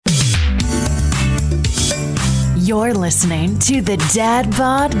You're listening to the Dad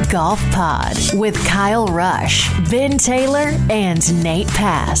Bod Golf Pod with Kyle Rush, Ben Taylor, and Nate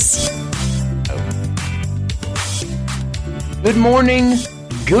Pass. Good morning,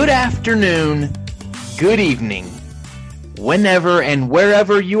 good afternoon, good evening, whenever and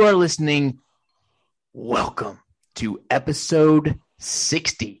wherever you are listening. Welcome to episode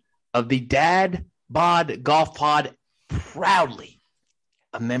 60 of the Dad Bod Golf Pod, proudly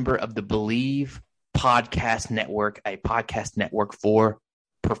a member of the Believe Podcast Network, a podcast network for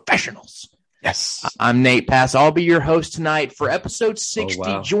professionals. Yes. I'm Nate Pass. I'll be your host tonight for episode 60. Oh,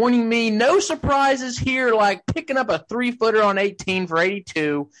 wow. Joining me, no surprises here, like picking up a 3-footer on 18 for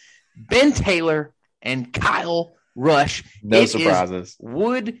 82, Ben Taylor and Kyle Rush. No surprises.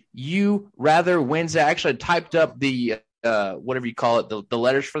 Would you rather Wednesday? I actually typed up the whatever you call it, the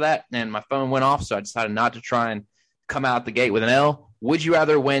letters for that, and my phone went off, so I decided not to try and come out the gate with an L. Would you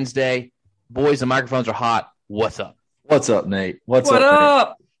rather Wednesday? Boys, the microphones are hot. What's up? What's up, Nate? What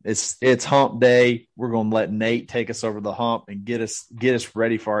up? It's hump day. We're going to let Nate take us over the hump and get us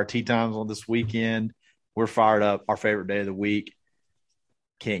ready for our tee times on this weekend. We're fired up. Our favorite day of the week.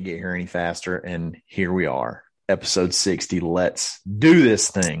 Can't get here any faster. And here we are, episode 60. Let's do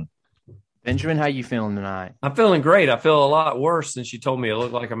this thing. Benjamin, how you feeling tonight? I'm feeling great. I feel a lot worse than she told me. It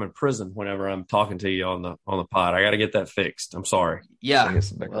looked like I'm in prison whenever I'm talking to you on the pod. I got to get that fixed. I'm sorry. Yeah. I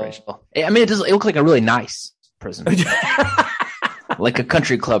mean, it looks like a really nice prison. Like a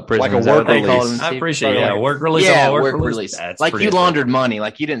country club prison. Like a work release. I appreciate it. Yeah, work release. Yeah, work release. That's like you laundered money.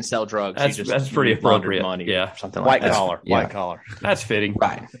 Like you didn't sell drugs. That's pretty appropriate. Money, yeah. Something like that. White collar. That's fitting.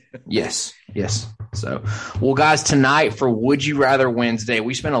 Right. Yes. So, well, guys, tonight for Would You Rather Wednesday,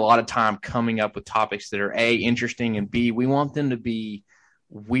 we spent a lot of time coming up with topics that are A, interesting, and B, we want them to be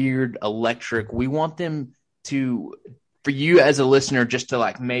weird, electric. We want them to, for you as a listener, just to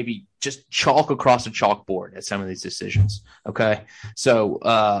like maybe just chalk across a chalkboard at some of these decisions. Okay. So,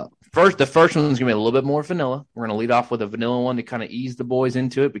 the first one's going to be a little bit more vanilla. We're going to lead off with a vanilla one to kind of ease the boys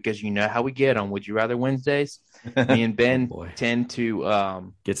into it, because you know how we get on Would You Rather Wednesdays. Me and Ben tend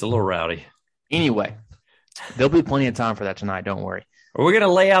to gets a little rowdy. Anyway, there'll be plenty of time for that tonight. Don't worry. Are we going to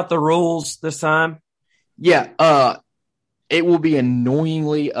lay out the rules this time? Yeah. It will be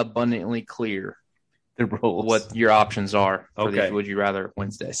annoyingly abundantly clear The rules. what your options are for Okay. these Would You Rather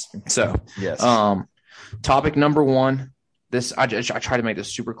Wednesdays. So, Yes. topic number one. This I try to make this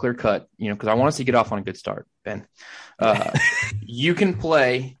super clear cut, because I want us to get off on a good start, Ben. You can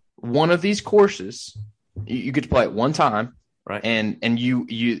play one of these courses. You get to play it one time, Right. and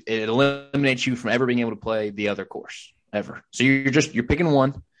it eliminates you from ever being able to play the other course ever. So you're picking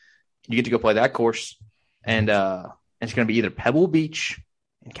one. You get to go play that course, and it's going to be either Pebble Beach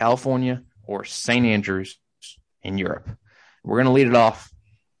in California or St. Andrews in Europe. We're going to lead it off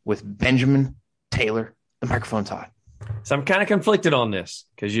with Benjamin Taylor. The microphone's hot. So I'm kind of conflicted on this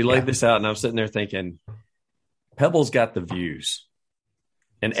because you laid this out, and I'm sitting there thinking, Pebble's got the views.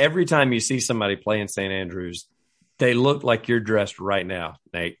 And every time you see somebody play in St. Andrews, they look like you're dressed right now,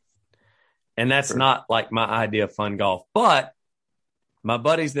 Nate. And that's not like my idea of fun golf. But my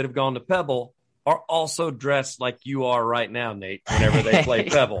buddies that have gone to Pebble are also dressed like you are right now, Nate, whenever they play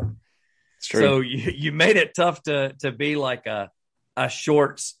Pebble. It's true. So you made it tough to be like a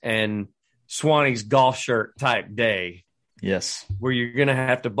shorts and Swanee's golf shirt type day Yes. where you're going to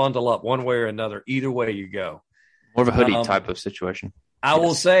have to bundle up one way or another. Either way you go. More of a hoodie type of situation. I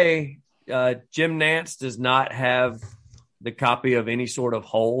will say Jim Nance does not have the copy of any sort of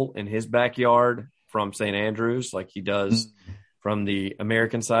hole in his backyard from St. Andrews like he does from the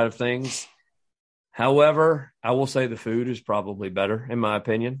American side of things. However, I will say the food is probably better, in my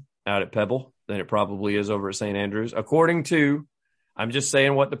opinion, out at Pebble than it probably is over at St. Andrews. According to, I'm just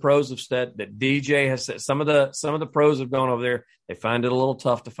saying what the pros have said, that DJ has said. Some of the pros have gone over there. They find it a little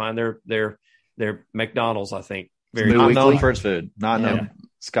tough to find their McDonald's, I think. Not known for its food.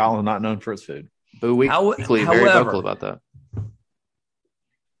 Scotland not known for its food. Boo Weekly, very vocal about that.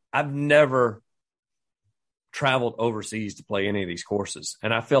 I've never traveled overseas to play any of these courses,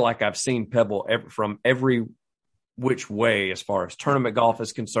 and I feel like I've seen Pebble from every which way as far as tournament golf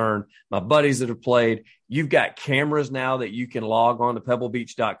is concerned. My buddies that have played, you've got cameras now that you can log on to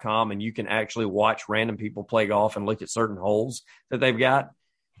pebblebeach.com and you can actually watch random people play golf and look at certain holes that they've got.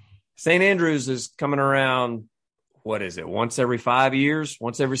 St. Andrews is coming around, what is it, once every 5 years,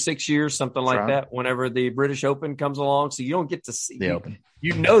 once every 6 years, something like that, whenever the British Open comes along. So you don't get to see the Open.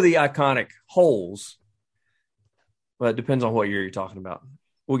 You know the iconic holes, but it depends on what year you're talking about.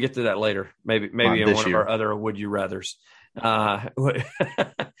 We'll get to that later, maybe in one of our other Would You Rathers.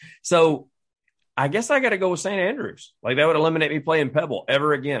 So I guess I got to go with St. Andrews. Like that would eliminate me playing Pebble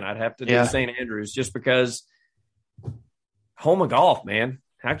ever again. I'd have to do St. Andrews just because home of golf, man.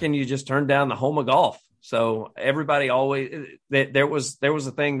 How can you just turn down the home of golf? So everybody always there was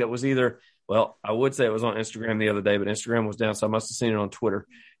a thing that was either, well, I would say it was on Instagram the other day, but Instagram was down, so I must have seen it on Twitter.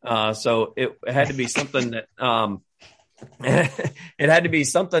 So it had to be something that it had to be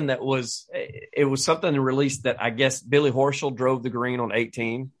something that was something released that I guess Billy Horschel drove the green on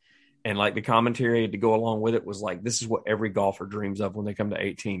 18. And like the commentary to go along with it was like, this is what every golfer dreams of when they come to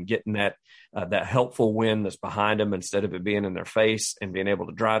 18, getting that helpful wind that's behind them instead of it being in their face, and being able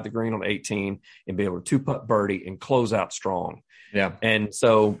to drive the green on 18 and be able to 2-putt birdie and close out strong. Yeah. And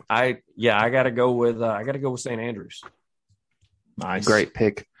so I got to go with St. Andrews. Nice. Great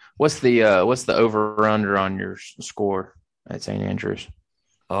pick. What's the over under on your score at St. Andrews?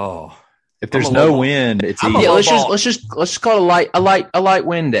 Oh, if there's no wind, it's easy. Yeah, let's just call it a light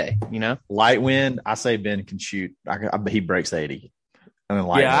wind day. You know, light wind. I say Ben can shoot. He breaks 80. And then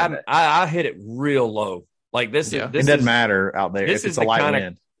light wind. I hit it real low. Like this. Yeah. It doesn't matter out there if it's a light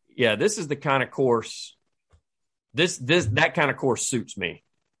wind. Yeah, this is the kind of course. That kind of course suits me.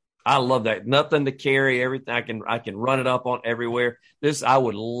 I love that. Nothing to carry. Everything I can run it up on everywhere. I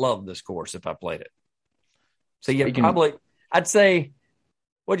would love this course if I played it. So yeah, probably I'd say.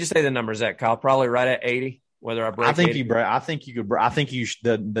 What'd you say the number is at, Kyle? Probably right at 80. Whether I break, I think 80? I think you could. I think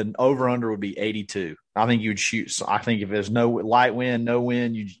the over under would be 82. I think you would shoot. So I think if there's no light wind, no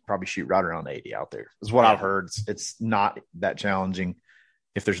wind, you'd probably shoot right around 80 out there. Is what I've heard. It's not that challenging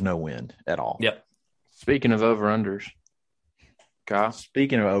if there's no wind at all. Yep. Speaking of over unders, Kyle.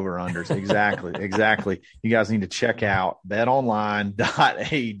 Speaking of over unders, exactly. You guys need to check out betonline.ag.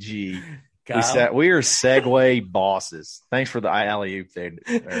 We are Segway bosses. Thanks for the alley-oop there,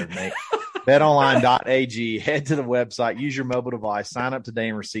 Nate. BetOnline.ag. Head to the website. Use your mobile device. Sign up today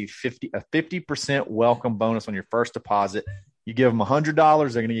and receive a 50% welcome bonus on your first deposit. You give them $100,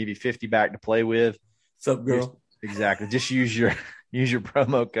 they're going to give you $50 back to play with. What's up, girl? Exactly. Just use your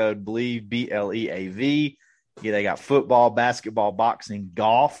promo code BLEAV, BLEAV. Yeah, they got football, basketball, boxing,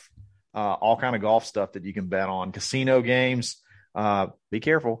 golf, all kind of golf stuff that you can bet on. Casino games. Be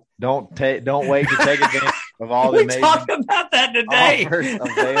careful. Don't wait to take advantage of all the amazing talk about that today. Offers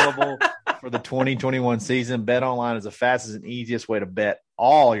available for the 2021 season. BetOnline is the fastest and easiest way to bet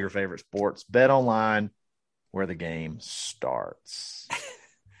all your favorite sports. BetOnline, where the game starts.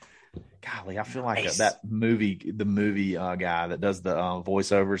 Golly, I feel like the movie guy that does the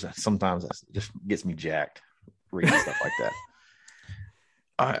voiceovers, sometimes it just gets me jacked reading stuff like that.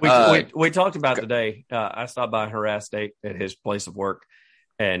 We talked about today. I stopped by Harass State at his place of work,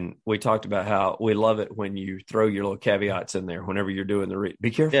 and we talked about how we love it when you throw your little caveats in there whenever you're doing the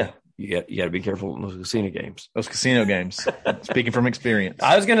be careful. Yeah. You got to be careful in those casino games. Speaking from experience.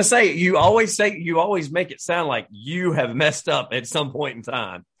 I was going to say you always make it sound like you have messed up at some point in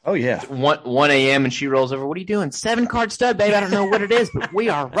time. Oh, yeah. 1 a.m. and she rolls over. What are you doing? 7-card stud, babe. I don't know what it is, but we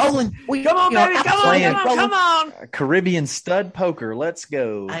are rolling. Come on, baby. Come on. Caribbean stud poker. Let's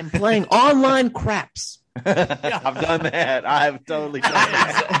go. I'm playing online craps. I've done that. I have totally done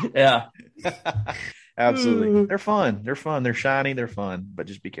that. Yeah. Absolutely. They're fun. They're shiny. They're fun. But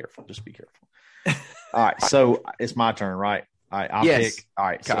just be careful. All right. So it's my turn, right? All right. I'll pick. All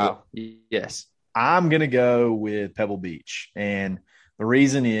right. Kyle. So yes. I'm going to go with Pebble Beach. And the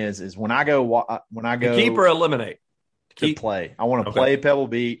reason is when I go keep or eliminate to play, I want to play Pebble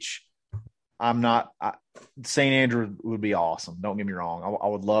Beach. St. Andrew would be awesome. Don't get me wrong. I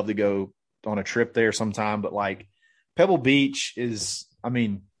would love to go on a trip there sometime, but like Pebble Beach is,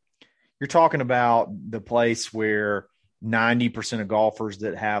 you're talking about the place where 90% of golfers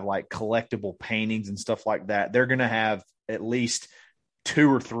that have like collectible paintings and stuff like that, they're going to have at least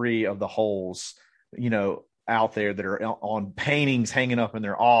 2 or 3 of the holes, out there that are on paintings hanging up in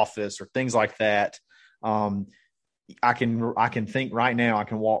their office or things like that. I can think right now, I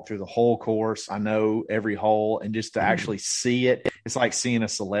can walk through the whole course. I know every hole, and just to actually see it, it's like seeing a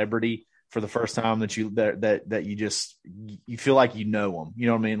celebrity for the first time that you feel like you know them. You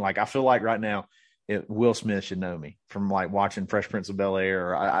know what I mean? Like, I feel like right now Will Smith should know me from like watching Fresh Prince of Bel-Air,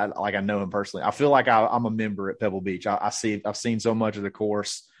 or I know him personally. I feel like I'm a member at Pebble Beach. I've seen so much of the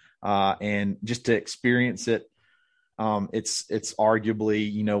course, and just to experience it, it's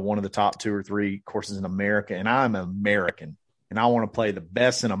arguably, one of the top 2 or 3 courses in America, and I'm American and I want to play the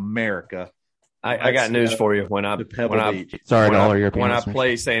best in America. I got news for you. When I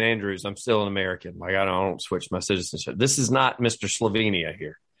play St. Andrews, I'm still an American. Like I don't switch my citizenship. This is not Mr. Slovenia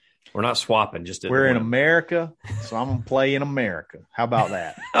here. We're not swapping. We're in America, so I'm gonna play in America. How about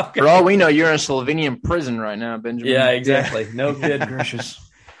that? Okay. For all we know, you're in a Slovenian prison right now, Benjamin. Yeah, exactly. No kid. Gracious.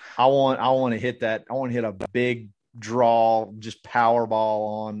 I want to hit that. I want to hit a big draw, just power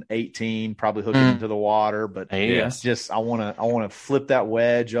ball on 18, probably hook it into the water. But just I want to flip that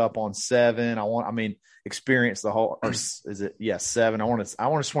wedge up on 7. Experience the whole. Or is it 7? I just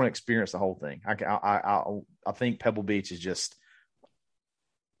want to experience the whole thing. I think Pebble Beach is just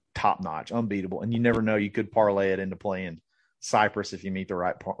top notch, unbeatable, and you never know. You could parlay it into playing Cypress if you meet the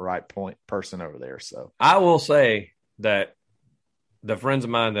right person over there. So I will say that the friends of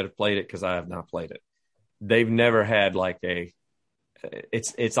mine that have played it, because I have not played it, they've never had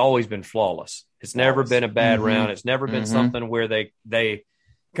it's always been flawless. It's never been a bad round. It's never been something where they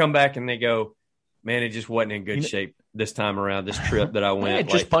come back and they go, man, it just wasn't in good shape this time around, this trip that I went.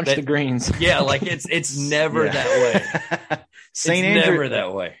 Just punch the greens. Yeah, it's never that way. St. Andrews, never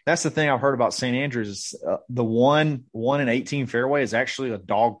that way. That's the thing I've heard about St. Andrews is the 1 and 18 fairway is actually a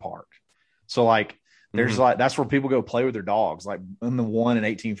dog park. So there's that's where people go play with their dogs, like in the 1 and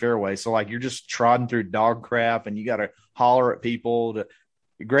 18 fairway. So you're just trotting through dog crap and you got to holler at people. It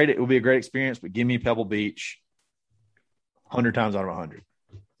will be a great experience, but give me Pebble Beach 100 times out of 100.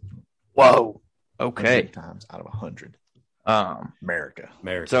 Whoa. Okay. 100 times out of 100. America.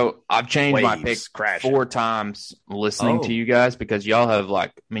 So I've changed my pick crashing 4 times listening to you guys, because y'all have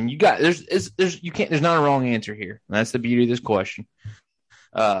you got there's not a wrong answer here. And that's the beauty of this question.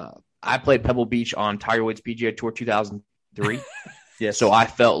 I played Pebble Beach on Tiger Woods PGA Tour 2003. Yes. So I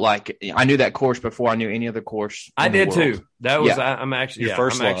felt like I knew that course before I knew any other course. I did too. That was I'm actually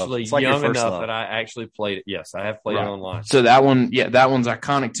young enough love. that I actually played it. Yes, I have played it online. So that one's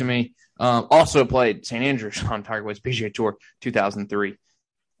iconic to me. Also played St. Andrews on Tiger Woods PGA Tour 2003.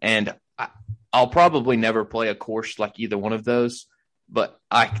 And I'll probably never play a course like either one of those, but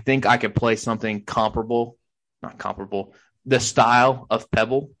I think I could play something not comparable, the style of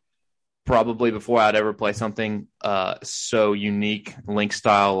Pebble, probably before I'd ever play something so unique, link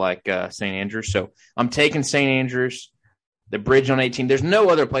style like St. Andrews. So I'm taking St. Andrews, the bridge on 18. There's no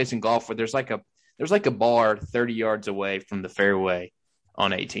other place in golf where there's like a bar 30 yards away from the fairway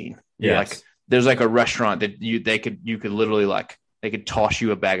on 18. Yes. There's a restaurant that you could literally they could toss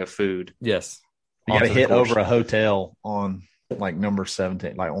you a bag of food. Yes. You got to hit over a hotel on number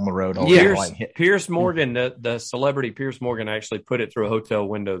 17, on the road. Pierce Morgan, the celebrity Pierce Morgan actually put it through a hotel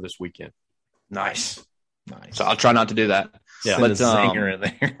window this weekend. Nice. So I'll try not to do that. Yeah. But singer in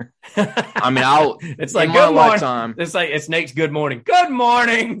there. It's like good morning. It's Nate's good morning. Good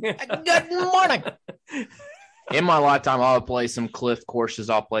morning. Good morning. In my lifetime, I'll play some cliff courses.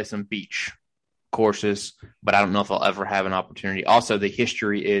 I'll play some beach courses, but I don't know if I'll ever have an opportunity. Also, the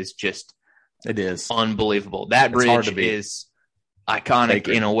history is just unbelievable. That bridge is iconic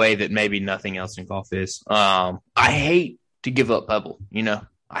in a way that maybe nothing else in golf is. I hate to give up Pebble,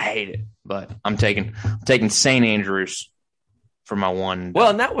 I hate it, but I'm taking St. Andrews for my one. Well,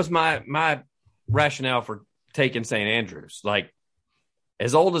 and that was my rationale for taking St. Andrews.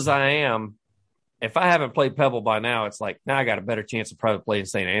 As old as I am, if I haven't played Pebble by now, it's now I got a better chance of probably playing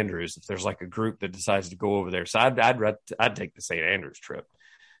St. Andrews if there's a group that decides to go over there. So I'd take the St. Andrews trip.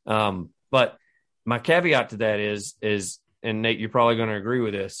 But my caveat to that is, and Nate, you're probably going to agree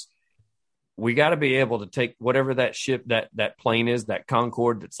with this, we got to be able to take whatever that ship, that plane is, that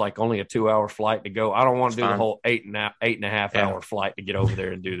Concorde, that's only a 2-hour flight to go. I don't want to do the whole 8.5 hour flight to get over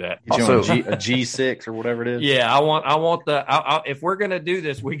there and do that. Also, a G6 or whatever it is. Yeah, I want if we're going to do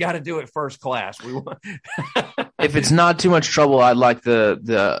this, we got to do it first class. We want. If it's not too much trouble, I'd like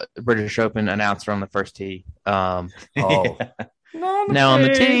the British Open announcer on the first tee. Now on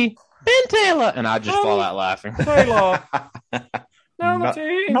the tee, Ben Taylor, and I just fall out laughing. Taylor.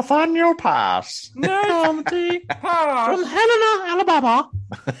 Nothing your pass. On the tee. Pass. From Helena, Alabama.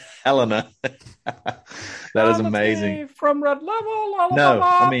 Helena. That is amazing. From Red Level,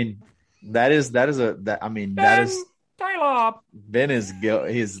 Alabama. No, that is Taylor. Ben is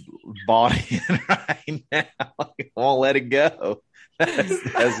his body right now. He won't let it go.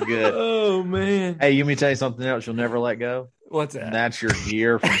 That's good. Oh man. Hey, you want me to tell you something else you'll never let go? What's that? And that's your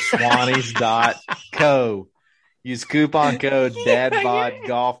gear from Swannies.co. Use coupon code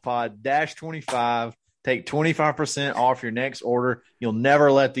DADBODGolfPod-25. Take 25% off your next order. You'll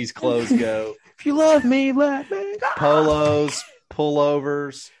never let these clothes go. If you love me, let me go. Polos,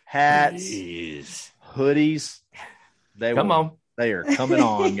 pullovers, hats, hoodies. They are coming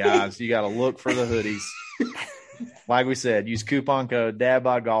on, guys. You got to look for the hoodies. Like we said, use coupon code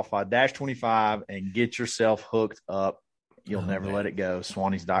DADBODGolfPod-25 and get yourself hooked up. You'll never let it go.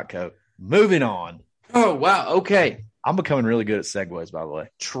 Swannies.co. Moving on. Oh, wow. Okay. I'm becoming really good at segues, by the way.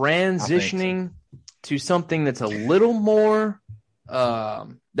 Transitioning to something that's a little more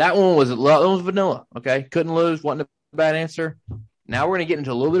that one was vanilla. Okay. Couldn't lose. Wasn't a bad answer. Now we're going to get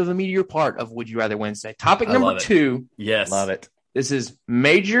into a little bit of the meatier part of Would You Rather Wednesday. Topic number 2. Yes. Love it. This is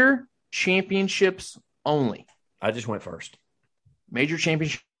major championships only. I just went first. Major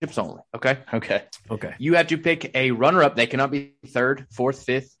championships only. Okay. Okay. You have to pick a runner-up. They cannot be 3rd, 4th,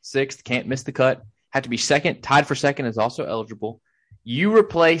 5th, 6th. Can't miss the cut. Have to be 2nd. Tied for 2nd is also eligible. You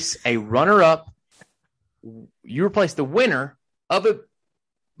replace a runner-up. You replace the winner of a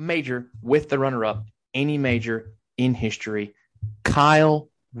major with the runner-up. Any major in history. Kyle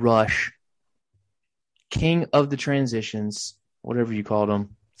Rush, king of the transitions, whatever you called him.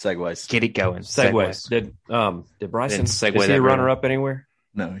 Segues. Get it going. Segues. Did Bryson segue is he that a right runner-up anywhere?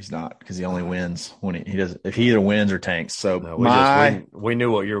 No, he's not, because he only wins when he does. If he either wins or tanks. So no, we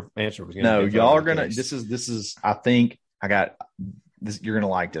knew what your answer was going to be. No, y'all are gonna. This is. I think I got this. You're gonna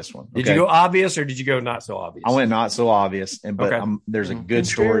like this one. Did you go obvious or did you go not so obvious? I went not so obvious, but Okay. There's a good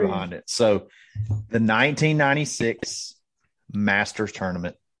story behind it. So, the 1996 Masters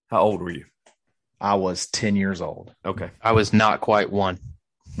tournament. How old were you? I was 10 years old. Okay. I was not quite one.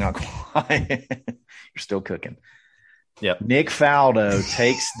 Not quite. You're still cooking. Yep. Nick Faldo,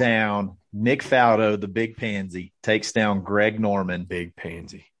 the big pansy, takes down Greg Norman, Big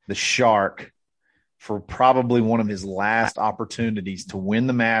pansy. the shark, for probably one of his last opportunities to win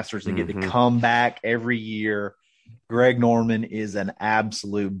the Masters and get to come back every year. Greg Norman is an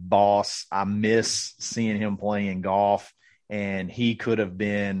absolute boss. I miss seeing him playing golf, and he could have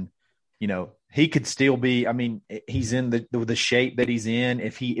been, he could still be. I mean, he's in the shape that he's in.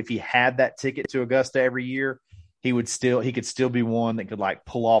 If he had that ticket to Augusta every year, he could still be one that could like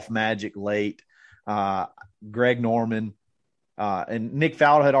pull off magic late. Greg Norman and Nick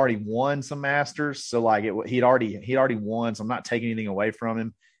Faldo had already won some Masters, so like he'd already won. So I'm not taking anything away from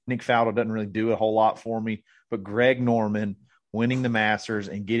him. Nick Faldo doesn't really do a whole lot for me, but Greg Norman winning the Masters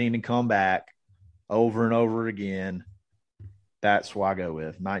and getting to come back over and over again. That's who I go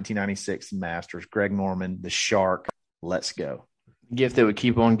with. 1996 Masters, Greg Norman, the Shark. Let's go. Gift that would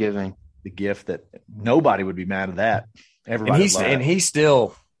keep on giving. The gift that nobody would be mad at that. Everybody And he's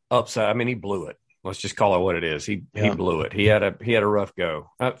still upset. I mean, he blew it. Let's just call it what it is. He blew it. He had a rough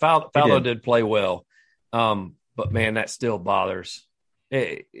go. Faldo did play well, but man, that still bothers.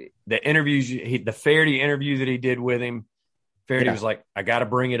 The interviews, the Fairty interview that he did with him, Fairty was like, "I got to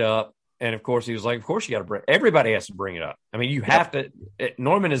bring it up." And of course, he was like, "Of course, you got to bring. Everybody has to bring it up. I mean, you have to."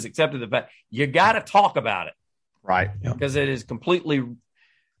 Norman has accepted the fact you got to talk about it, right? Because it has completely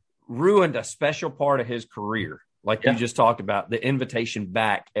ruined a special part of his career, like you just talked about, the invitation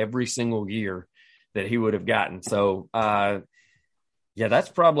back every single year that he would have gotten. So, that's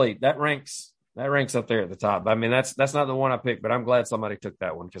probably that ranks up there at the top. I mean, that's not the one I picked, but I'm glad somebody took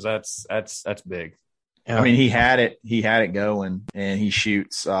that one because that's big. Yeah. I mean, he had it going, and he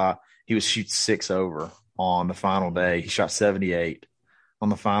shoots 6 over on the final day. He shot 78 on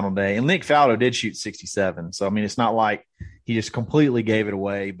the final day, and Nick Faldo did shoot 67. So I mean, it's not like he just completely gave it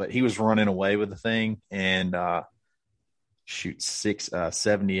away, but he was running away with the thing and shoots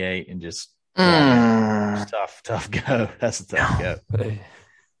 78 and just tough go. That's a tough go. But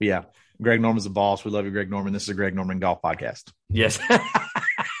yeah, Greg Norman's the boss. We love you, Greg Norman. This is a Greg Norman Golf Podcast. Yes.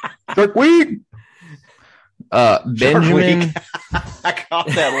 Shark Week. Benjamin. I caught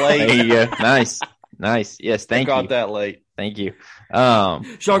that late. There you go. Nice. Yes, thank you. I caught that late. Thank you.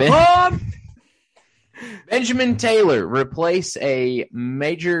 Shark Club. Benjamin Taylor, replace a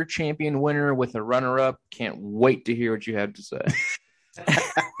major champion winner with a runner-up. Can't wait to hear what you have to say.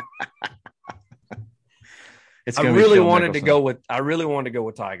 I really wanted to go with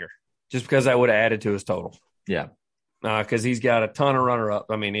Tiger, just because that would have added to his total. Yeah. Because he's got a ton of runner-up.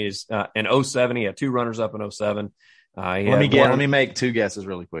 I mean, he's in 07, he had 2 runners-up in 07. Let me make 2 guesses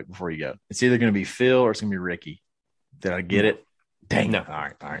really quick before you go. It's either going to be Phil or it's going to be Ricky. Did I get it? Dang. No. All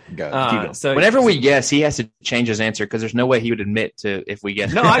right. Go. Keep going. So whenever we guess, he has to change his answer because there's no way he would admit to if we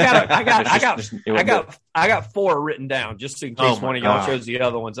guess. No, I got 4 written down just in case one of y'all chose the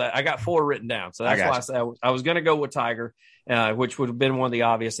other ones. I got 4 written down, so that's why I said I was going to go with Tiger, which would have been one of the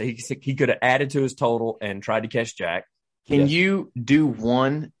obvious. He could have added to his total and tried to catch Jack. Can you do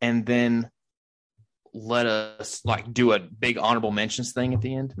one and then let us do a big honorable mentions thing at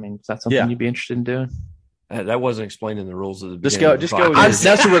the end? I mean, is that something you'd be interested in doing? That wasn't explained in the rules of the beginning. Just go.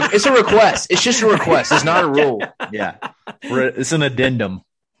 It's a request. It's just a request. It's not a rule. Yeah. It's an addendum.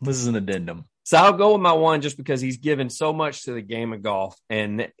 This is an addendum. So I'll go with my one just because he's given so much to the game of golf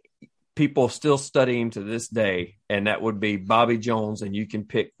and people still study him to this day. And that would be Bobby Jones. And you can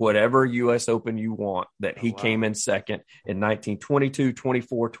pick whatever U.S. Open you want that he came in second in 1922,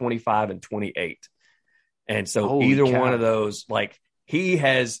 24, 25, and 28. And so one of those, he's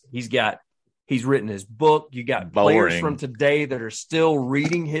He's written his book. You got players from today that are still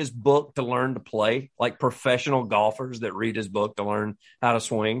reading his book to learn to play, like professional golfers that read his book to learn how to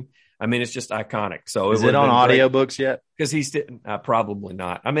swing. I mean, it's just iconic. So is it on audiobooks yet? Because he's probably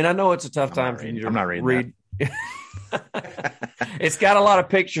not. I mean, I know it's a tough time for you to I'm not reading read. It's got a lot of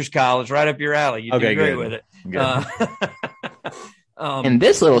pictures, Kyle. It's right up your alley. You do great with it. And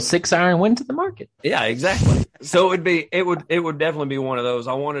this little 6-iron went to the market. Yeah, exactly. So it would definitely be one of those.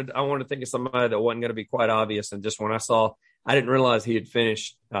 I wanted to think of somebody that wasn't going to be quite obvious. And just when I didn't realize he had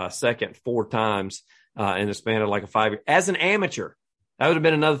finished second 4 times in the span of like a 5 year as an amateur. That would have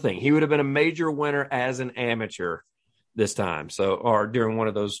been another thing. He would have been a major winner as an amateur this time. So, or during one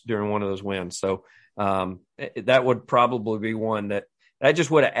of those wins. So that would probably be one that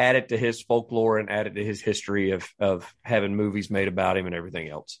just would have added to his folklore and added to his history of having movies made about him and everything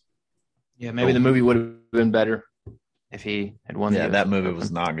else. Yeah, maybe the movie would have been better if he had won. Yeah, that movie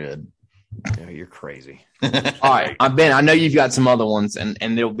was not good. Yeah, you're crazy. All right, Ben, I know you've got some other ones, and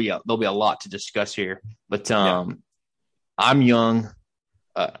there'll be a lot to discuss here. But I'm young.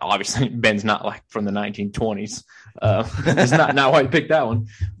 Obviously, Ben's not like from the 1920s. It's not why he picked that one.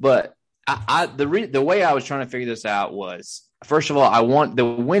 But the way I was trying to figure this out was, first of all, the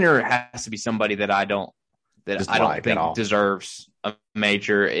winner has to be somebody that I don't think deserves a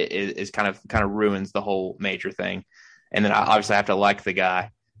major. Is kind of ruins the whole major thing. And then I obviously have to like the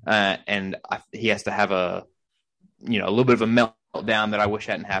guy, and he has to have a little bit of a meltdown that I wish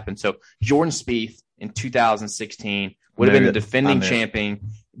hadn't happened. So Jordan Spieth in 2016 would have been the defending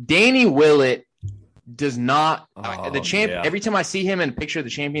champion. Danny Willett does not every time I see him in a picture of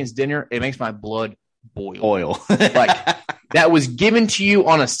the champions dinner, it makes my blood boil. Like that was given to you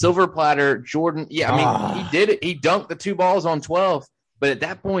on a silver platter. Jordan, he did it. He dunked the 2 balls on 12, but at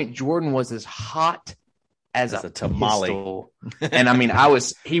that point Jordan was as hot as a tamale. Pistol. And I mean,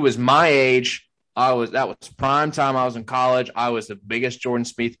 he was my age. That was prime time. I was in college. I was the biggest Jordan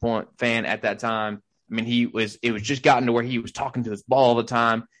Spieth fan at that time. I mean, it was just gotten to where he was talking to this ball all the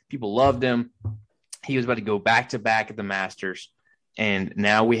time. People loved him. He was about to go back to back at the Masters. And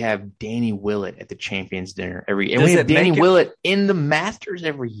now we have Danny Willett at the Champions Dinner every year. And we have Danny Willett in the Masters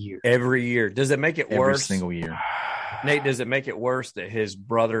every year. Every year. Does it make it worse? Every single year. Nate, does it make it worse that his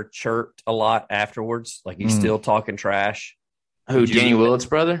brother chirped a lot afterwards? Like he's still talking trash? Who, Danny Willett's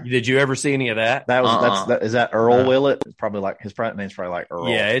brother? Did you ever see any of that? Is that Earl Willett? It's probably like his name's probably like Earl.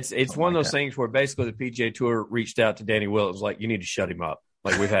 Yeah, it's one of those things where basically the PGA Tour reached out to Danny Willett. It was like, you need to shut him up.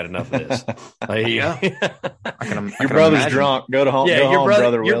 Like we've had enough of this. Your brother's drunk. Go home,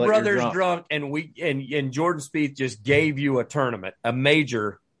 brother. Your brother's drunk, and Jordan Spieth just gave you a tournament, a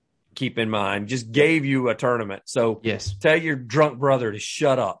major. Keep in mind, just gave you a tournament. So yes, tell your drunk brother to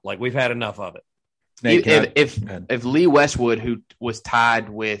shut up. Like we've had enough of it. Nate, if Lee Westwood, who was tied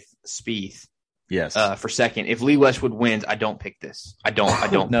with Spieth, for second, if Lee Westwood wins, I don't pick this. I don't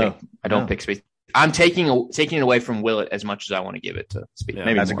pick Spieth. I'm taking it away from Willett as much as I want to give it to Spieth.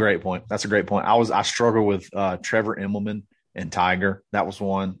 Yeah, that's a great point. I struggle with Trevor Immelman and Tiger. That was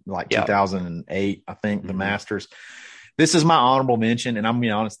one 2008, I think, the Masters. This is my honorable mention, and I'm going to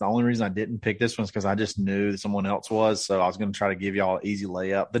be honest, the only reason I didn't pick this one is because I just knew that someone else was, so I was going to try to give y'all an easy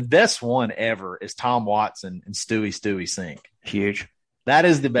layup. The best one ever is Tom Watson and Stewie Sink. Huge. That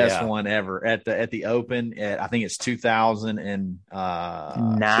is the best one ever at the Open. I think it's 2009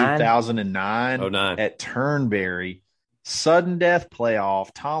 at Turnberry. Sudden death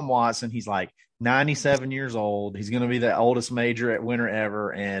playoff. Tom Watson, he's like 97 years old. He's going to be the oldest major winner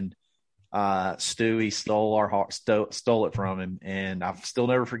ever, and Stewie stole it from him, and I've still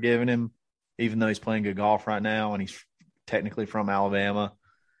never forgiven him, even though he's playing good golf right now, and he's technically from Alabama.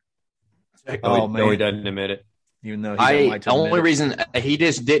 No, he doesn't admit it. Even though the only reason he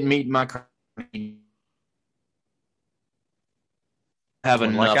just didn't meet my have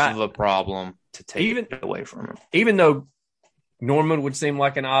enough of a problem to take it away from him. Even though Norman would seem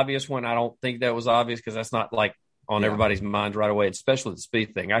like an obvious one, I don't think that was obvious because that's not like on everybody's mind right away, especially the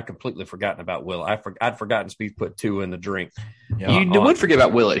Spieth thing. I'd completely forgotten about Willett. I'd forgotten Spieth put 2 in the drink. Yeah. You would forget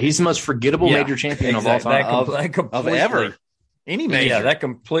about Willett. He's the most forgettable major champion of all time. Of ever. Any major. Yeah, that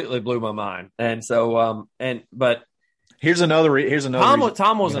completely blew my mind. And so, but here's another.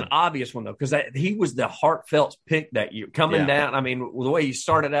 Tom was an obvious one though, because he was the heartfelt pick that year coming down. I mean, the way he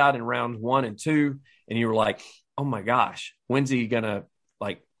started out in rounds 1 and 2, and you were like, oh my gosh, when's he gonna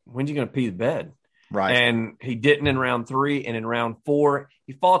pee the bed? Right. And he didn't in round 3, and in round 4,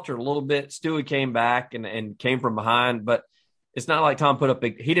 he faltered a little bit. Stewie came back and came from behind, but it's not like Tom put up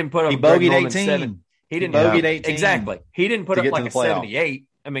he didn't put up. He bogeyed 18. He didn't bogeyed 18. Exactly. He didn't put up like a 78.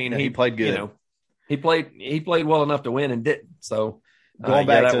 I mean, he played good. He played well enough to win and didn't. So Going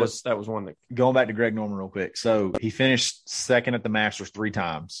back that was one that going back to Greg Norman real quick. So he finished second at the Masters 3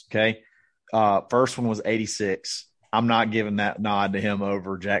 times. Okay. First one was 86. I'm not giving that nod to him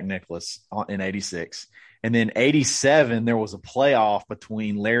over Jack Nicklaus in 86. And then 87, there was a playoff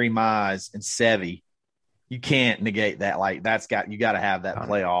between Larry Mize and Seve. You can't negate that. Like you got to have that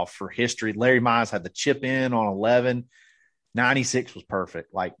playoff for history. Larry Mize had the chip in on 11. 96 was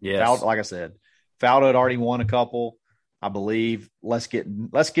perfect. Like I said, Faldo had already won a couple. I believe let's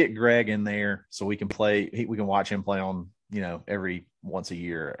get Greg in there so we can we can watch him play on, every once a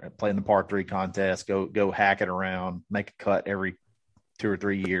year, play in the par 3 contest, go hack it around, make a cut every 2 or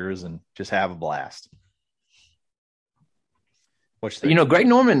 3 years and just have a blast. Greg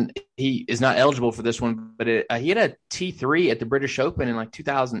Norman, he is not eligible for this one, but he had a T3 at the British Open in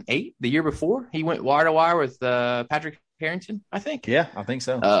 2008, the year before. He went wire to wire with Patrick Harrington, I think. Yeah, I think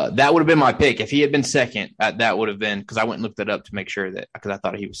so. That would have been my pick. If he had been second, that would have been, because I went and looked it up to make sure because I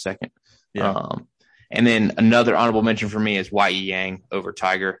thought he was second. Yeah. And then another honorable mention for me is Y.E. Yang over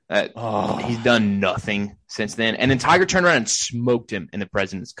Tiger. He's done nothing since then. And then Tiger turned around and smoked him in the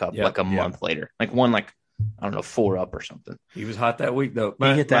President's Cup a month later. Won I don't know, 4 up or something. He was hot that week, though.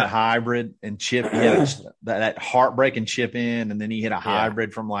 He hit that hybrid and chip. That heartbreaking chip in, and then he hit a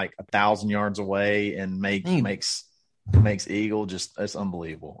hybrid from 1,000 yards away and makes eagle. Just it's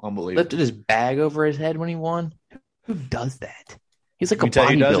unbelievable. Lifted his bag over his head when he won. Who does that? He's like a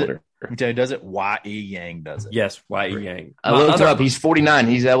bodybuilder. Let me tell you, does it? Y.E. Yang does it. Yes, Y.E. Yang. I looked it up. He's 49.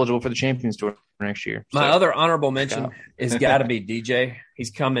 He's eligible for the Champions Tour next year. My other honorable mention is got to be DJ. He's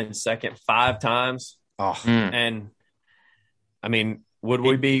come in second 5 times. And I mean, would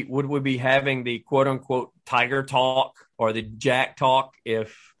we be having the quote unquote Tiger talk or the Jack talk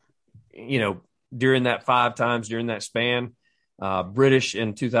if during that 5 times during that span? British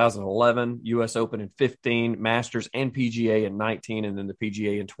in 2011, U.S. Open in 15, Masters and PGA in 19, and then the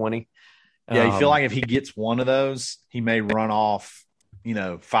PGA in 20. Yeah, you feel like if he gets one of those, he may run off,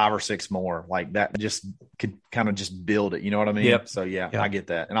 5 or 6 more. Like that just could kind of just build it. You know what I mean? Yep. So, yeah, I get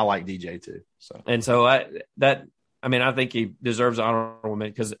that. And I like DJ too. So I think he deserves honorable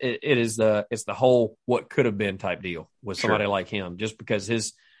mention because it's the whole what could have been type deal with somebody like him, just because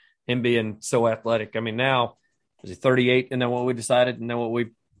him being so athletic. I mean, now – is he 38? And then what we decided, and then what we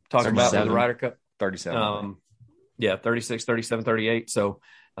talked about with the Ryder Cup? 37. 36, 37, 38. So,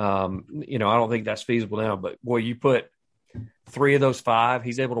 I don't think that's feasible now. But, boy, you put 3 of those 5.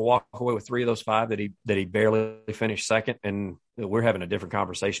 He's able to walk away with 3 of those 5 that he barely finished second. And we're having a different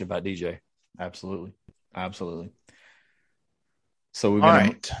conversation about DJ. Absolutely. So we've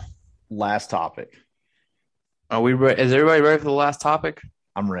got last topic. Are we ready? Is everybody ready for the last topic?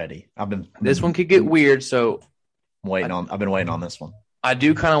 I'm ready. This one could get weird, so I've been waiting on this one. I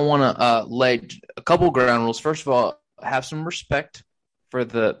do kind of want to lay a couple ground rules. First of all, have some respect for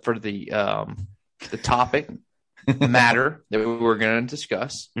the topic matter that we're going to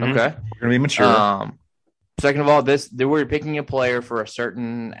discuss. Mm-hmm. Okay, we're going to be mature. Second of all, we're picking a player for a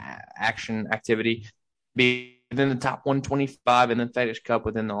certain action activity, be within the top 125 in the FedEx Cup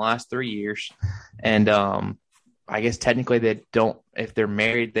within the last 3 years, and I guess technically they don't. If they're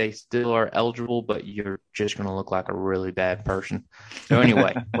married, they still are eligible, but you're just going to look like a really bad person. So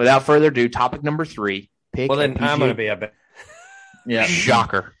anyway, without further ado, topic number 3. I'm going to be a bad. Yeah,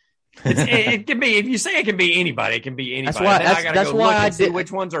 shocker. It can be, if you say it can be anybody, it can be anybody. That's why I see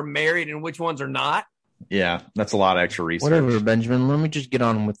which ones are married and which ones are not. Yeah, that's a lot of extra research. Whatever, Benjamin. Let me just get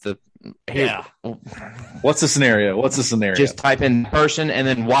on with the. Yeah. What's the scenario? Just type in person and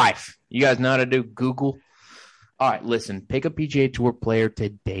then wife. You guys know how to do Google. All right, listen. Pick a PGA Tour player to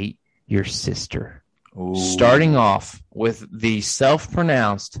date your sister. Ooh. Starting off with the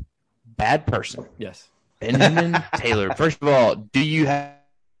self-pronounced bad person. Yes. Benjamin Taylor. First of all, do you have?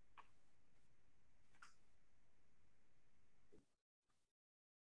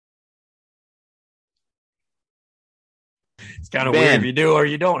 It's kind of weird if you do or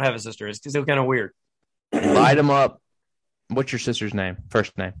you don't have a sister. It's still kind of weird. Light them up. What's your sister's name?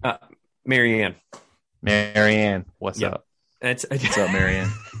 First name? Marianne. Marianne. What's up? What's up, Marianne?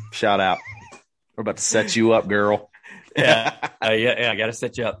 Shout out. We're about to set you up, girl. Yeah. I got to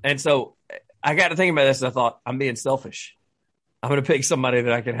set you up. And so I got to think about this, and I thought, I'm being selfish. I'm going to pick somebody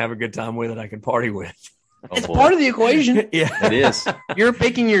that I can have a good time with and I can party with. It's part of the equation. Yeah. It is. You're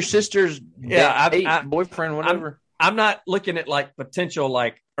picking your sister's boyfriend, whatever. I'm not looking at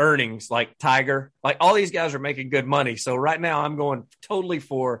potential earnings like Tiger. All these guys are making good money. So right now I'm going totally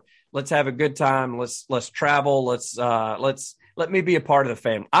for let's have a good time. Let's travel. Let me be a part of the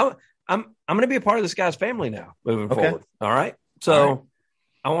family. I'm going to be a part of this guy's family now moving forward. All right. So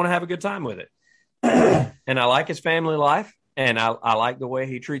I want to have a good time with it. And I like his family life. And I like the way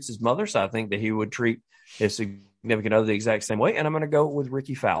he treats his mother, so I think that he would treat his significant other the exact same way. And I'm going to go with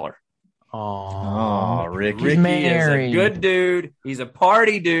Ricky Fowler. Oh, Ricky. Ricky is a good dude. He's a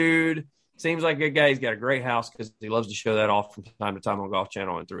party dude. Seems like a good guy. He's got a great house because he loves to show that off from time to time on Golf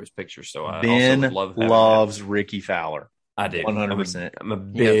Channel and through his pictures. So I Ben also loves Ricky Fowler. I do. 100%. I'm a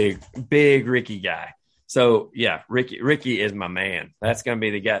big Ricky guy. So yeah, Ricky is my man. That's going to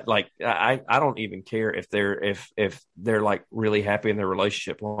be the guy. Like I don't even care if they're like really happy in their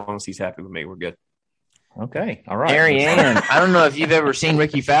relationship. As long as he's happy with me, we're good. Okay. All right. Marianne, I don't know if you've ever seen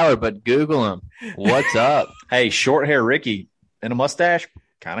Ricky Fowler, but Google him. What's up? Hey, short hair Ricky and a mustache,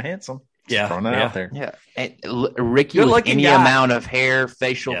 kind of handsome. Yeah. Throwing that out there. Yeah. And Ricky with any guy. amount of hair,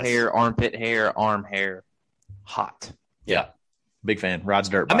 facial hair, armpit hair, arm hair, hot. Yeah. Big fan. Rides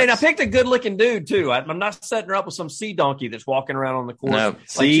dirt bikes. I mean, I picked a good-looking dude, too. I'm not setting her up with some sea donkey that's walking around on the course. No, like,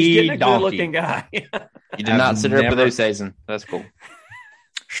 she's getting a good-looking guy. You did not sit her up with Osazen. That's cool.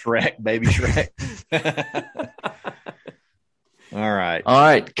 Shrek, baby Shrek. All right. All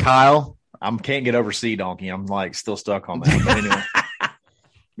right, Kyle. I can't get over Sea Donkey. I'm like still stuck on that. But anyway,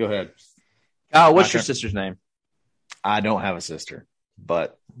 go ahead. Kyle, what's your sister's name? I don't have a sister,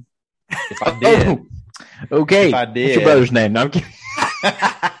 but if I did, okay. If I did, what's your brother's name? No, I'm kidding.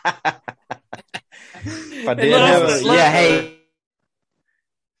 If I did have a, hey.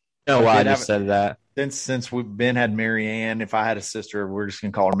 No, why I just said that. Since Ben had Mary Ann, if I had a sister, we're just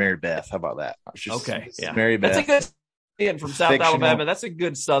gonna call her Mary Beth. How about that? Okay, yeah, Mary Beth. That's a good. From South Alabama, that's a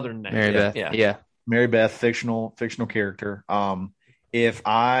good Southern name. Mary Beth. Yeah. Mary Beth, fictional character. If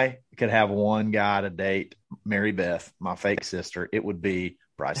I could have one guy to date Mary Beth, my fake sister, it would be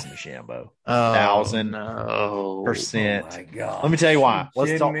Bryson DeChambeau. 1,000%. Oh my God. Let me tell you why.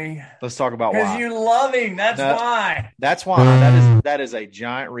 Let's talk about why. Because you love him. That's why. That's why. That is a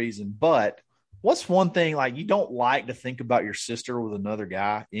giant reason. But what's one thing like you don't like to think about your sister with another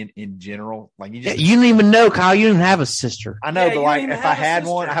guy in general? Like you didn't even know, Kyle. You didn't have a sister. I know, but like if I had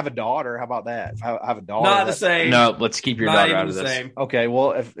one, I have a daughter. How about that? If I have a daughter, not the same. No, let's keep your daughter out of this. Same. Okay,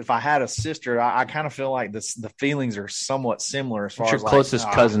 well, if I had a sister, I kind of feel like the feelings are somewhat similar as far as your closest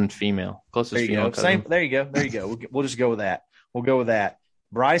cousin female. Closest female cousin. Same. There you go. We'll just go with that. We'll go with that.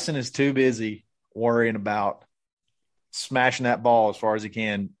 Bryson is too busy worrying about smashing that ball as far as he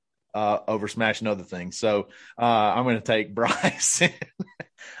can. Over smashing other things. So I'm going to take Bryson.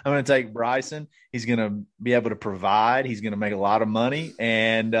 He's going to be able to provide. He's going to make a lot of money,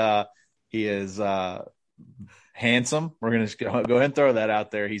 and he is handsome. We're going to go ahead and throw that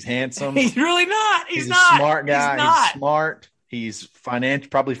out there. He's handsome. He's really not. He's a smart guy. He's smart. He's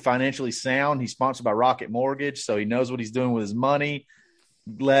probably financially sound. He's sponsored by Rocket Mortgage, so he knows what he's doing with his money.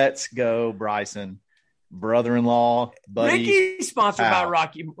 Let's go, Bryson. Brother-in-law, buddy. Ricky's sponsored by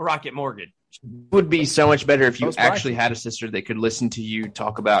Rocket Mortgage. Would be so much better if you actually had a sister that could listen to you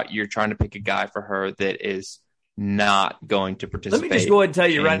talk about you're trying to pick a guy for her that is not going to participate. Let me just go ahead and tell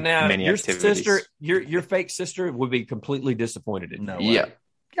you right now, your sister, your fake sister would be completely disappointed in. No way. Yeah.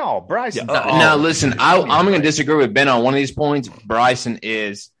 Y'all, Bryson. Now listen, I'm going to disagree with Ben on one of these points. Bryson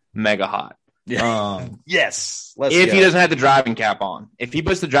is mega hot. Yeah. Yes. If he doesn't have the driving cap on. If he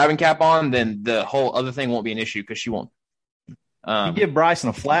puts the driving cap on, then the whole other thing won't be an issue because she won't. You give Bryson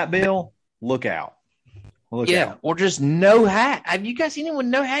a flat bill, look out. Out. Or just no hat. Have you guys seen him with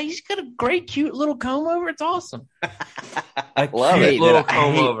no hat? He's got a great, cute little comb over. It's awesome. I love it.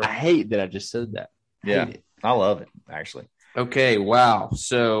 I hate that I just said that. Yeah. I love it, actually. Okay. Wow.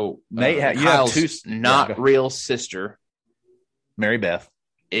 So Nate, you Kyle's have two real sister, Mary Beth,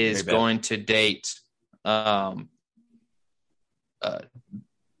 is going to date Bryson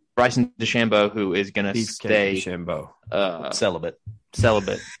DeChambeau, who is going to stay celibate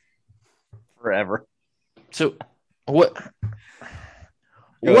forever. So what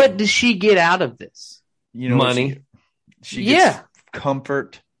does she get out of this? Money. She gets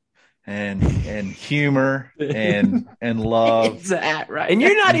comfort and humor and love. Is that right? And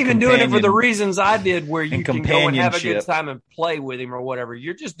you're not even doing it for the reasons I did, where you can go and have a good time and play with him or whatever.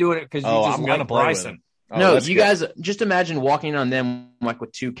 You're just doing it because you just like Bryson. No, you guys just imagine walking on them like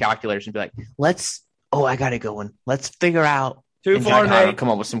with two calculators and be like, I got it going. Let's figure out. Too far, Nate. Come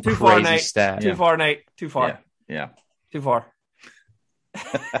up with some crazy stat. Too far, Nate. Too far. Yeah. Too far.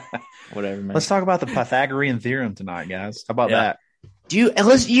 Whatever, man. Let's talk about the Pythagorean theorem tonight, guys. How about that? Do you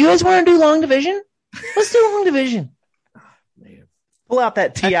guys want to do long division? Let's do long division. Pull out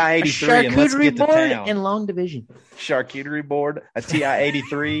that TI-83 and let's get to town. And long division. Charcuterie board, a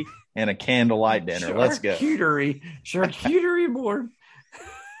TI-83, and a candlelight dinner. Let's go. Charcuterie board.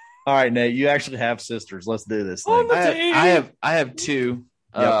 All right, Nate, you actually have sisters. Let's do this thing. I have two.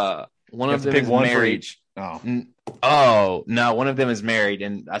 One of them is married. Oh no, one of them is married,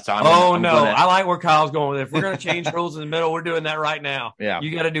 and so I like where Kyle's going with it. If we're going to change rules in the middle, we're doing that right now. Yeah,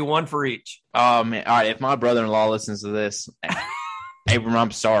 you got to do one for each. Oh man, all right. If my brother-in-law listens to this, Abram,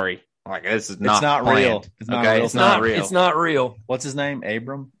 I'm sorry. Like this is not. It's not planned. real. It's not real. It's not real. It's not real. What's his name?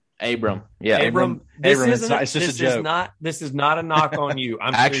 Abram. Yeah, Abram. It's just a joke. This is not a knock on you.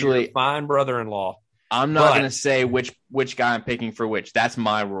 I'm actually a fine brother-in-law. I'm not going to say which guy I'm picking for which. That's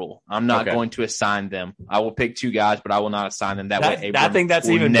my rule. I'm not going to assign them. I will pick two guys, but I will not assign them. That way, Abram I think that's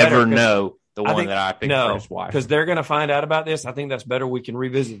will even never better know the one that I picked for his wife. Because they're going to find out about this. I think that's better. We can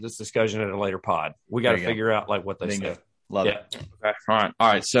revisit this discussion at a later pod. We got to figure out like what they say. Love it. Okay. All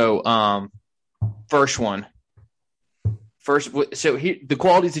right. So, first one. So the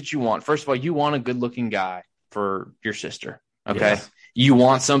qualities that you want. First of all, you want a good-looking guy for your sister. Okay. Yes. You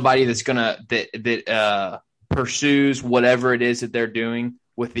want somebody that's gonna pursues whatever it is that they're doing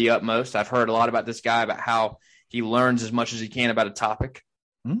with the utmost. I've heard a lot about this guy, about how he learns as much as he can about a topic.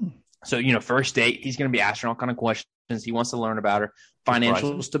 So, first date, he's going to be asking all kind of questions. He wants to learn about her.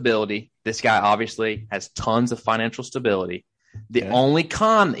 Financial stability. This guy obviously has tons of financial stability. The only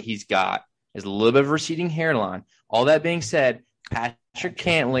con that he's got is a little bit of a receding hairline. All that being said, Patrick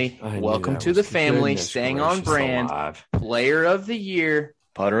Cantley, welcome to the family, staying on brand, player of the year,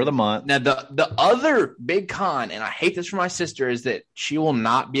 putter of the month. Now, the other big con, and I hate this for my sister, is that she will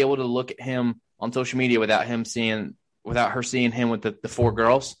not be able to look at him on social media without her seeing him with the four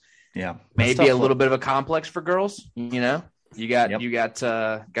girls. Yeah, maybe a little bit of a complex for girls. You got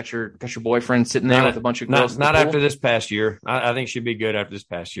your boyfriend sitting there with a bunch of girls. Not after this past year. I think she'd be good after this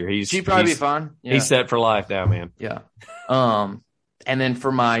past year. She'd probably be fine. Yeah. He's set for life now, man. Yeah. And then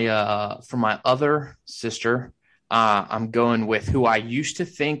for my other sister, I'm going with who I used to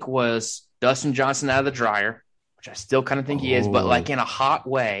think was Dustin Johnson out of the dryer, which I still kind of think he is, but like in a hot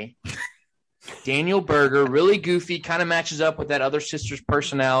way. Daniel Berger, really goofy, kind of matches up with that other sister's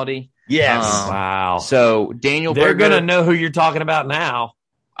personality. Yes. Wow. So Daniel They're Berger, going to know who you're talking about now.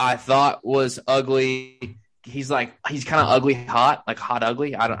 I thought was ugly. He's kind of ugly hot, like hot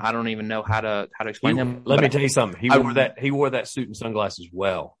ugly. I don't even know how to explain him. Let me tell you something. He wore that suit and sunglasses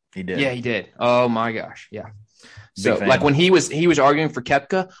well. He did. Yeah, he did. Oh my gosh. Yeah. So like when he was arguing for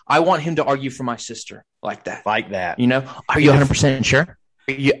Koepka, I want him to argue for my sister like that. Like that. Are you 100% sure?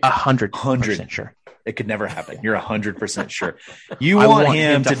 Are you 100% sure? It could never happen. You're 100% sure. You want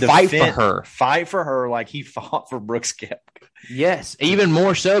him to fight for her like he fought for Brooks Koepka. Yes, even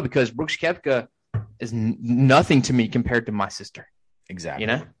more so because Brooks Koepka is nothing to me compared to my sister. Exactly.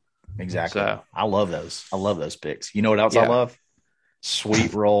 Exactly. So, I love those. I love those picks. You know what else I love?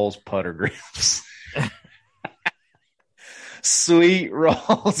 Sweet Rolls putter grips.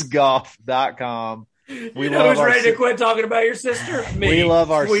 SweetRollsGolf.com. Who's ready to quit talking about your sister? Me. We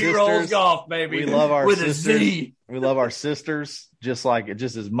love our Sweet sisters. Rolls Golf, baby. We love our with sisters. A Z. We love our sisters just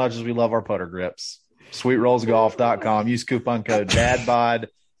as much as we love our putter grips. SweetRollsGolf.com. Use coupon code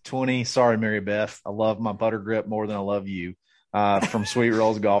DADBOD20. Sorry, Mary Beth. I love my putter grip more than I love you. From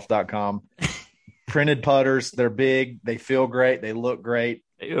SweetRollsGolf.com. Printed putters. They're big. They feel great. They look great.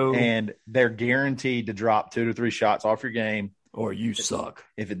 Ew. And they're guaranteed to drop 2 to 3 shots off your game. Or you suck.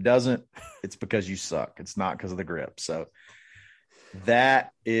 If it doesn't, it's because you suck. It's not because of the grip. So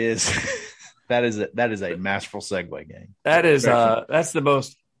that is a masterful segue game. That is that's the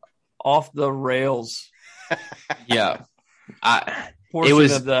most off the rails. Yeah. I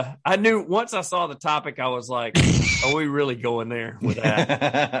knew once I saw the topic, I was like, are we really going there with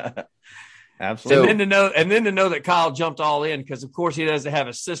that? Absolutely. And then to know that Kyle jumped all in because of course he doesn't have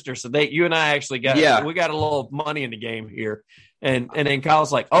a sister. So you and I actually got a little money in the game here. And then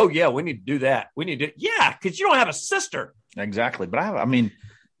Kyle's like, oh yeah, we need to do that. We need to because you don't have a sister. Exactly. But I have a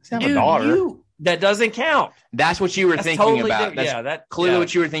daughter. That doesn't count. That's what you were thinking totally about. That's clearly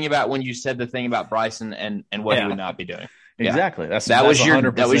what you were thinking about when you said the thing about Bryson and what he would not be doing. Exactly. That was your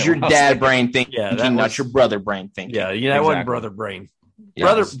dad brain thinking, not your brother brain thinking. Yeah, that wasn't brother brain.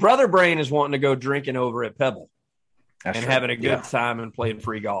 Yes. Brother brain is wanting to go drinking over at Pebble. That's and having a good time and playing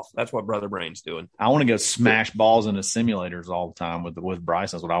free golf. That's what Brother Brain's doing. I want to go smash balls into simulators all the time with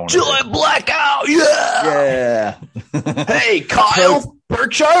Bryce. That's what I want to do. Till blackout, yeah. Hey, Kyle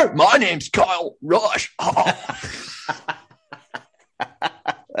Berkshire. My name's Kyle Rush. Wow,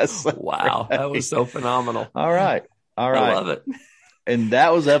 that was so phenomenal. All right. I love it. And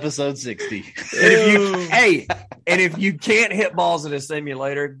that was episode 60. And if you can't hit balls in a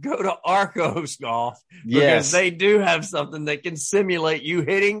simulator, go to Arcos Golf because they do have something that can simulate you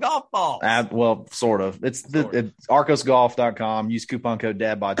hitting golf balls. Well, sort of. It's arcosgolf.com. Use coupon code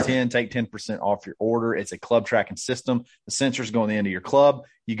DADBOD10. Take 10% off your order. It's a club tracking system. The sensors go on the end of your club.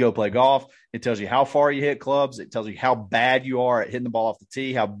 You go play golf. It tells you how far you hit clubs. It tells you how bad you are at hitting the ball off the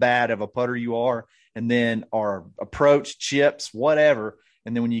tee, how bad of a putter you are, and then our approach, chips, whatever.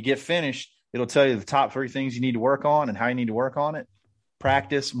 And then when you get finished, it'll tell you the top 3 things you need to work on and how you need to work on it.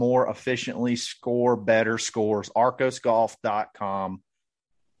 Practice more efficiently, score better scores. arcosgolf.com.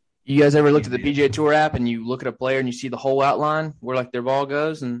 You guys ever looked at the PGA Tour app and you look at a player and you see the whole outline where like their ball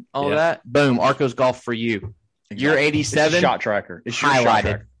goes and all of that? Boom, Arcos Golf for you. Exactly. Your 87 it's a shot tracker. It's your highlighted. Shot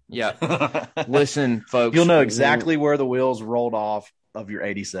tracker. Yeah. Listen, folks. You'll know exactly where the wheels rolled off of your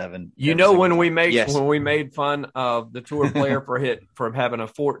 87. You know when we made fun of the tour player for having a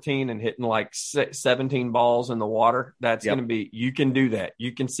 14 and hitting like 17 balls in the water, that's going to be, you can do that.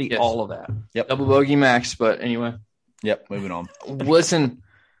 You can see all of that. Yep. Double bogey max, but anyway. Yep, moving on. Listen,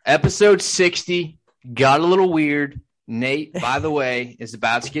 episode 60 got a little weird. Nate, by the way, is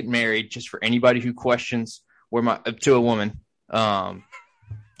about to get married, just for anybody who questions to a woman.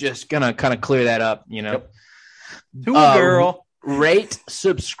 Just gonna kind of clear that up, you know. Yep. To a girl. Rate,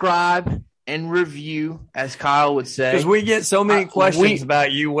 subscribe, and review, as Kyle would say. Because we get so many questions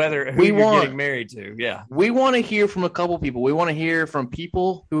about you, who you're getting married to. Yeah. We want to hear from a couple people. We want to hear from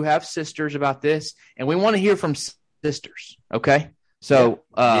people who have sisters about this, and we want to hear from sisters, okay? So,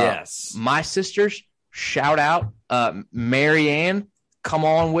 yes. My sisters, shout out. Marianne, come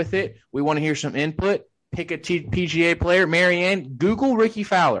on with it. We want to hear some input. Pick a PGA player. Marianne, Google Ricky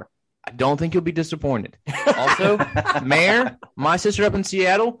Fowler. I don't think you'll be disappointed. Also, Mayor, my sister up in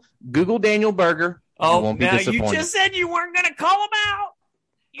Seattle, Google Daniel Berger. Oh, you won't be disappointed. You just said you weren't going to call him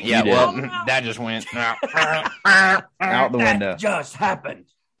out. That just went out the window. That just happened.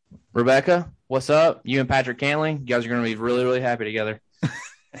 Rebecca, what's up? You and Patrick Cantley, you guys are going to be really, really happy together.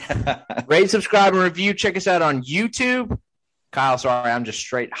 Rate, subscribe, and review. Check us out on YouTube. Kyle, sorry, I'm just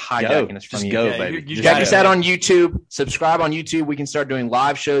straight hijacking this from you. Go, baby. Check us out on YouTube. Subscribe on YouTube. We can start doing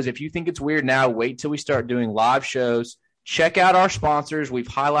live shows. If you think it's weird now, wait till we start doing live shows. Check out our sponsors. We've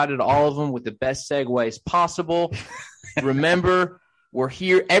highlighted all of them with the best segues possible. Remember, we're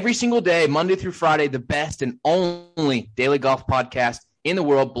here every single day, Monday through Friday, the best and only daily golf podcast in the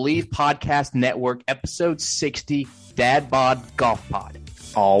world, Believe Podcast Network, episode 60, Dad Bod Golf Pod.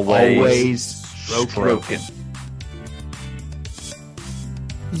 Always stroking.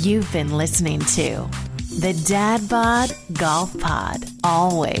 You've been listening to the Dad Bod Golf Pod.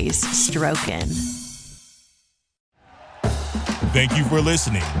 Always stroking. Thank you for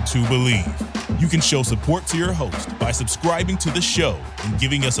listening to Believe. You can show support to your host by subscribing to the show and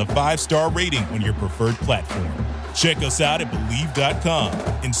giving us a 5-star rating on your preferred platform. Check us out at Believe.com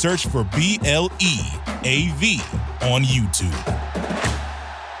and search for BLEAV on YouTube.